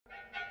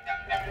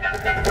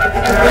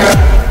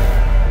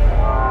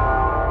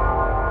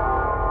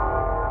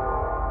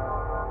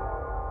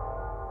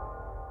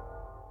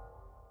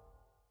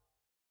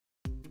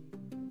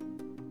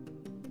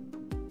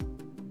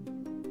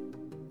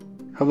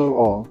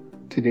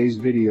Today's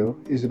video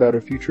is about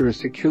a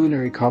futuristic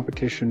culinary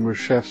competition where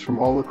chefs from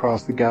all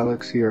across the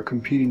galaxy are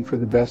competing for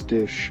the best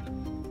dish.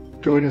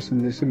 Join us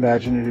in this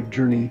imaginative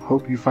journey.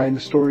 Hope you find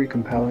the story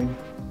compelling.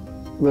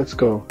 Let's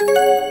go.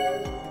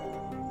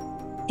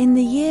 In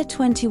the year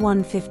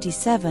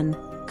 2157,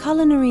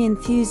 culinary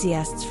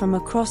enthusiasts from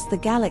across the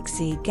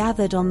galaxy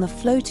gathered on the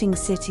floating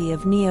city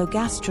of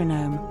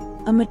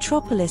Neo-Gastronome, a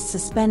metropolis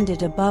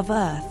suspended above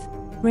Earth,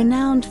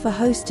 renowned for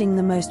hosting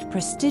the most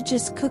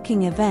prestigious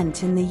cooking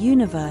event in the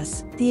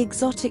universe, the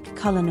Exotic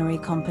Culinary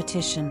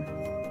Competition.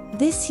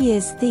 This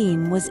year's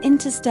theme was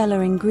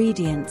interstellar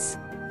ingredients,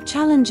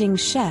 challenging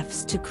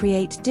chefs to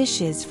create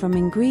dishes from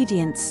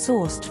ingredients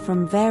sourced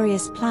from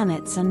various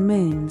planets and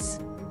moons.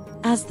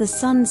 As the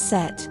sun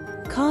set,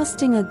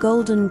 casting a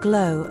golden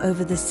glow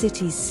over the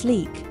city's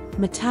sleek,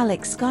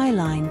 metallic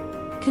skyline,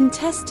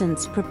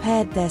 contestants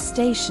prepared their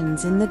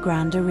stations in the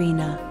grand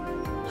arena.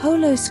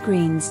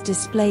 Holoscreens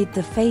displayed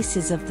the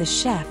faces of the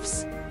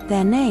chefs,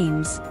 their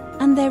names,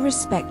 and their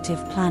respective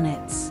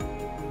planets.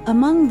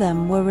 Among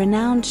them were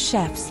renowned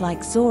chefs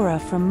like Zora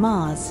from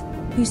Mars,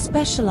 who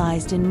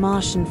specialized in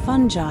Martian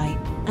fungi,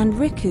 and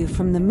Riku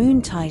from the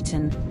Moon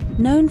Titan,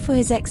 known for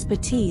his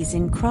expertise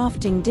in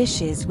crafting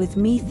dishes with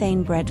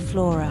methane-bred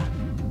flora.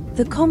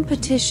 The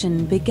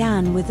competition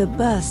began with a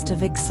burst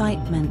of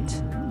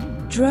excitement.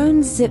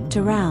 Drones zipped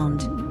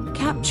around,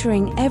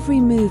 capturing every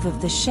move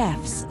of the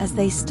chefs as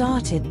they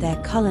started their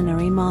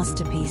culinary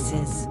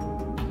masterpieces.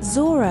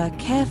 Zora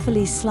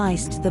carefully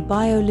sliced the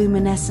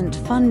bioluminescent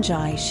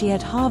fungi she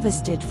had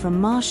harvested from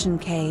Martian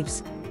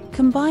caves,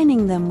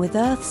 combining them with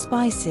earth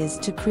spices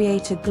to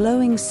create a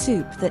glowing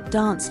soup that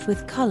danced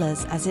with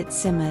colors as it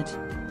simmered.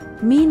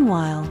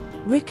 Meanwhile,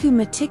 Riku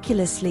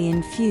meticulously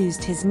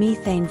infused his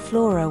methane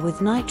flora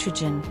with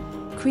nitrogen,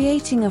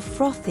 creating a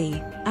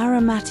frothy,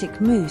 aromatic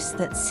mousse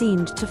that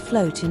seemed to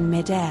float in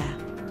mid-air.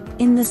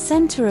 In the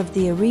center of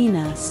the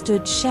arena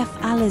stood Chef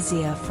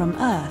Elysia from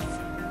Earth,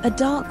 a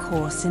dark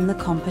horse in the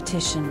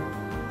competition.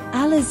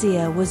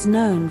 Elysia was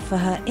known for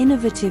her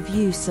innovative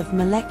use of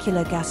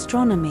molecular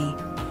gastronomy,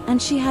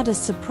 and she had a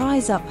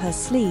surprise up her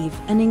sleeve,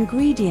 an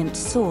ingredient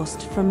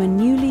sourced from a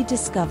newly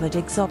discovered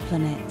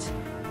exoplanet.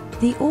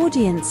 The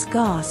audience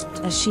gasped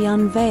as she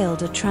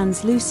unveiled a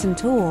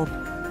translucent orb,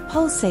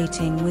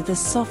 pulsating with a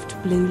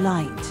soft blue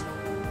light.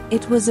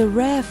 It was a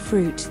rare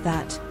fruit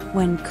that,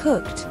 when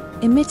cooked,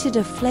 emitted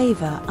a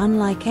flavor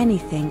unlike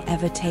anything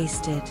ever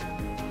tasted.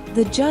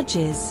 The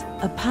judges,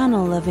 a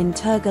panel of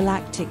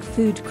intergalactic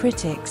food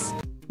critics,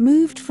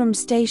 moved from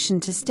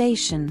station to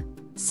station,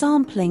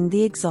 sampling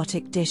the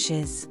exotic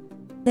dishes.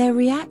 Their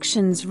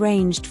reactions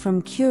ranged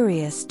from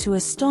curious to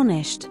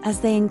astonished as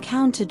they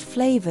encountered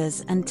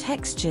flavors and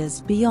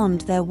textures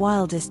beyond their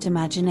wildest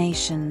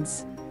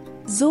imaginations.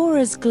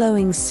 Zora's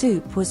glowing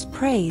soup was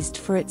praised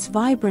for its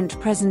vibrant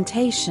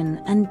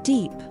presentation and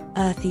deep,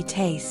 earthy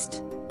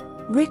taste.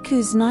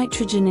 Riku's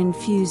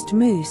nitrogen-infused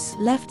mousse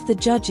left the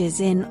judges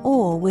in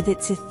awe with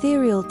its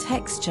ethereal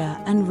texture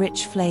and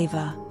rich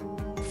flavor.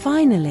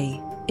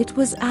 Finally, it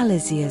was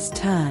Elysia's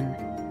turn.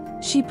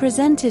 She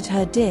presented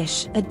her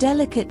dish, a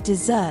delicate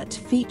dessert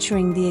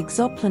featuring the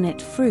exoplanet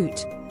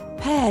fruit,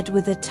 paired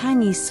with a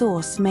tangy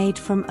sauce made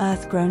from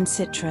earth-grown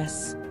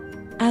citrus.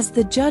 As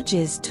the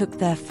judges took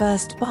their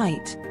first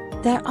bite,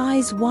 their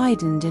eyes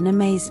widened in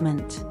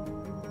amazement.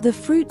 The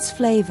fruit's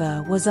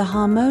flavor was a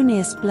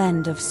harmonious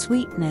blend of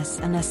sweetness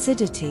and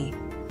acidity,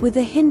 with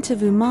a hint of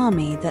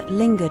umami that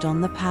lingered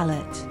on the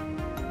palate.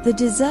 The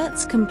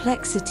dessert's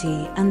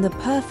complexity and the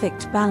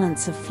perfect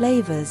balance of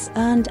flavors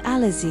earned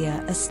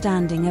Elysia a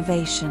standing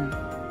ovation.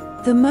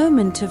 The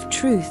moment of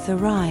truth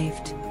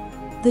arrived.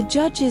 The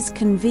judges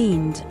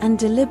convened and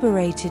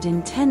deliberated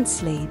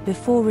intensely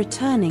before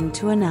returning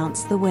to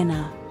announce the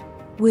winner.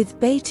 With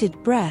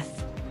bated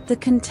breath, the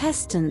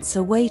contestants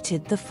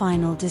awaited the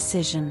final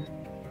decision.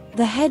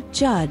 The head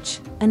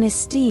judge, an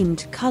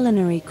esteemed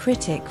culinary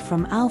critic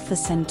from Alpha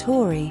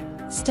Centauri,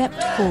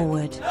 stepped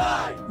forward.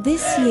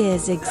 This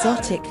year's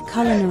Exotic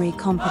Culinary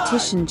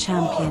Competition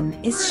champion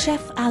is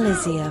Chef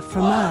Elysia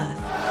from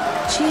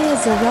Earth.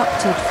 Cheers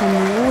erupted from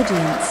the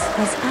audience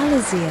as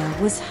Elysia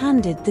was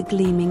handed the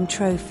gleaming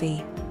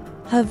trophy.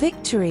 Her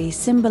victory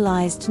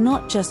symbolized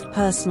not just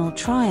personal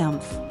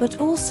triumph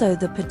but also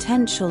the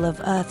potential of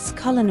Earth's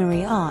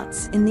culinary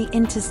arts in the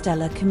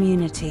interstellar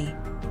community.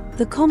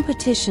 The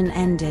competition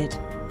ended,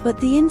 but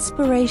the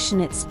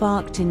inspiration it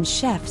sparked in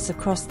chefs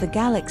across the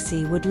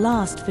galaxy would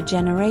last for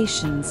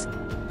generations,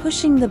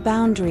 pushing the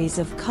boundaries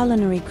of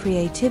culinary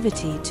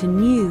creativity to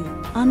new,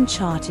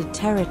 uncharted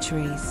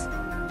territories.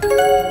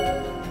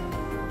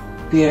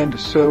 The end.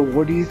 So,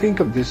 what do you think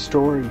of this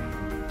story?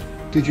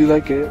 Did you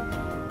like it?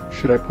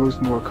 Should I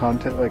post more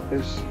content like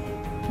this?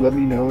 Let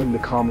me know in the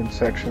comment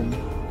section.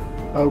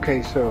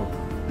 Okay, so,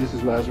 this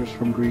is Lazarus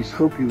from Greece.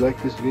 Hope you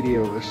liked this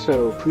video. If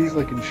so, please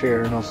like and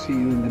share, and I'll see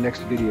you in the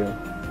next video.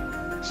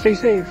 Stay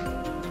safe!